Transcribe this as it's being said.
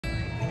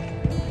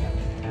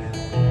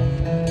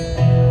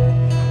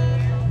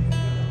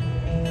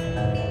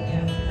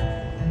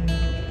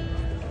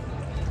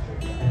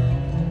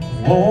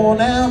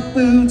Worn out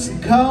boots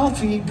and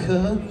coffee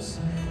cups,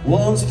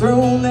 one's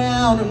thrown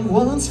out and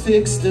one's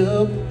fixed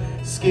up.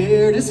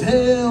 Scared as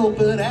hell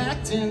but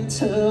acting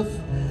tough.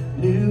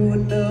 Knew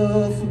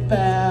enough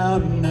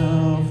about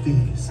enough.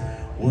 These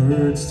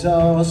words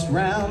tossed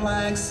round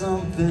like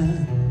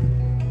something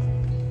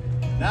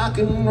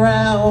knocking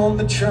round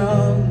the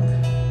trunk.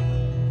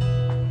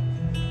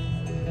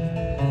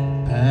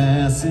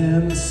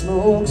 Passing the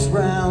smokes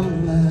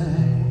round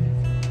like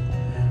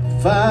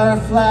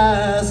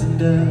fireflies and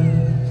dust.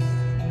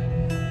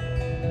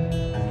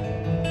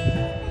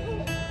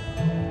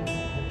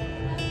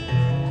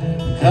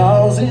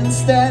 Causing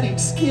static,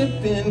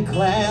 skipping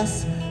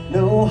class.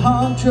 No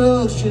hard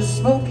drugs, just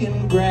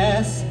smoking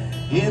grass.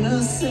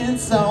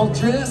 Innocence all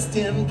dressed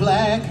in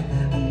black.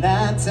 A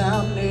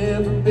nighttime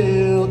never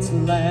built to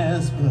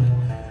last. But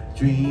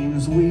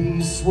dreams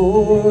we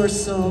swore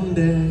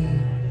someday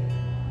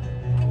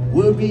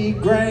would be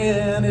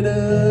granted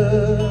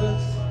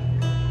us.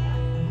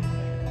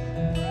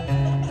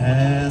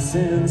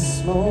 Passing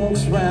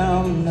smokes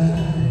round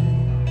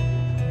like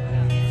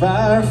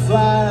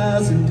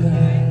fireflies and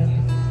dust.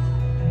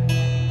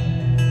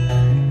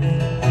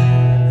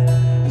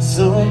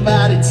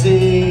 Somebody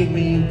take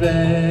me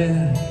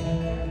back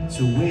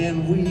to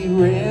when we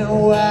ran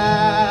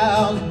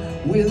wild,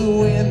 with the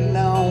wind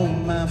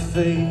on my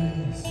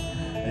face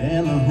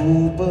and the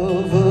hope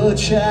of a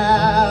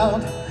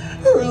child.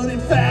 Running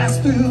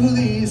fast through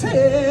these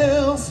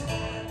hills,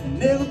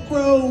 never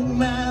broke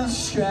my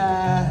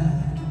stride.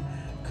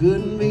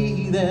 Couldn't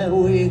be that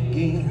way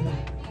again,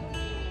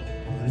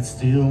 but it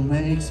still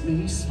makes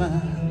me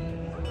smile.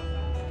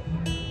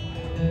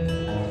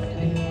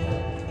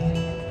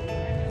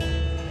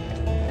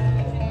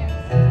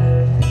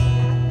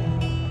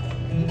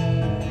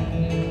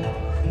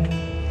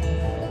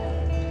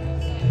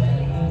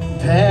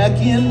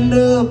 Packing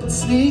up and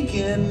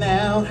sneaking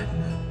out,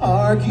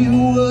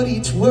 argue what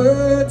each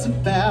word's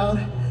about,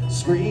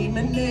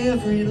 screaming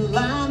every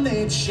line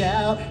they'd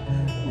shout.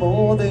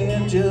 More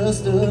than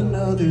just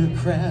another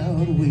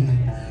crowd, we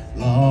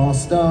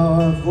lost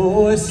our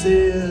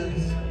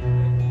voices.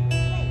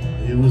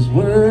 It was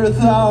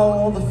worth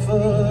all the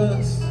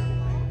fuss.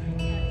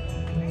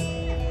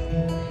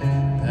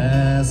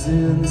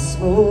 Passing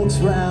smokes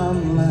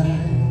round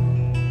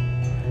like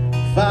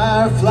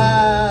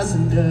fireflies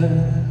and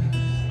dust.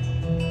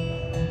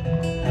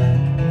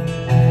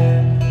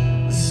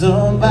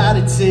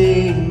 Somebody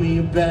take me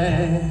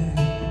back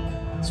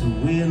to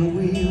when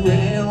we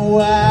ran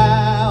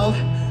wild,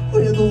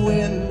 with the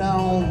wind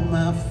on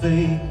my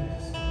face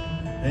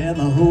and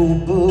the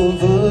hope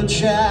of a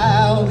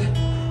child.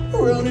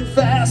 Running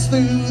fast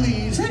through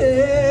these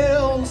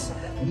hills,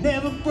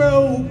 never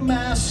broke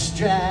my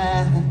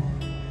stride.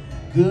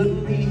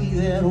 Couldn't be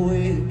that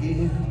way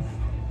again,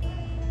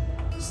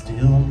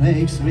 still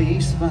makes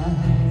me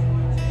smile.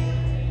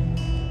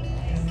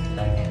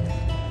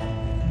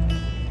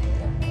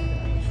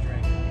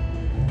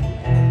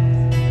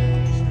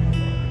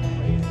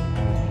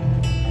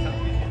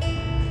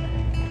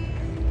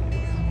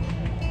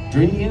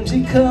 Dreams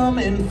they come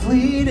in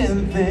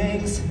fleeting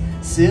things,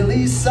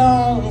 silly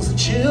songs the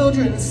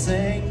children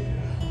sing.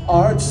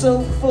 Art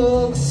so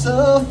full of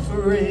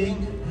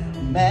suffering,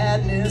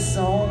 madness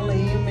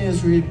only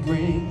misery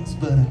brings.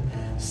 But I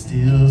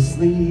still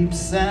sleep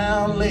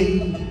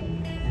soundly,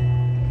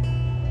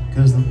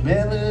 'cause the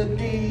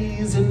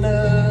melody's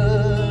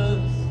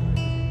enough.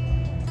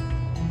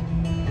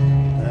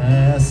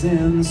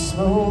 Passing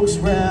smokes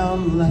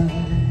round like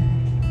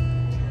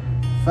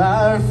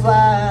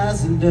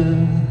fireflies and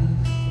dust.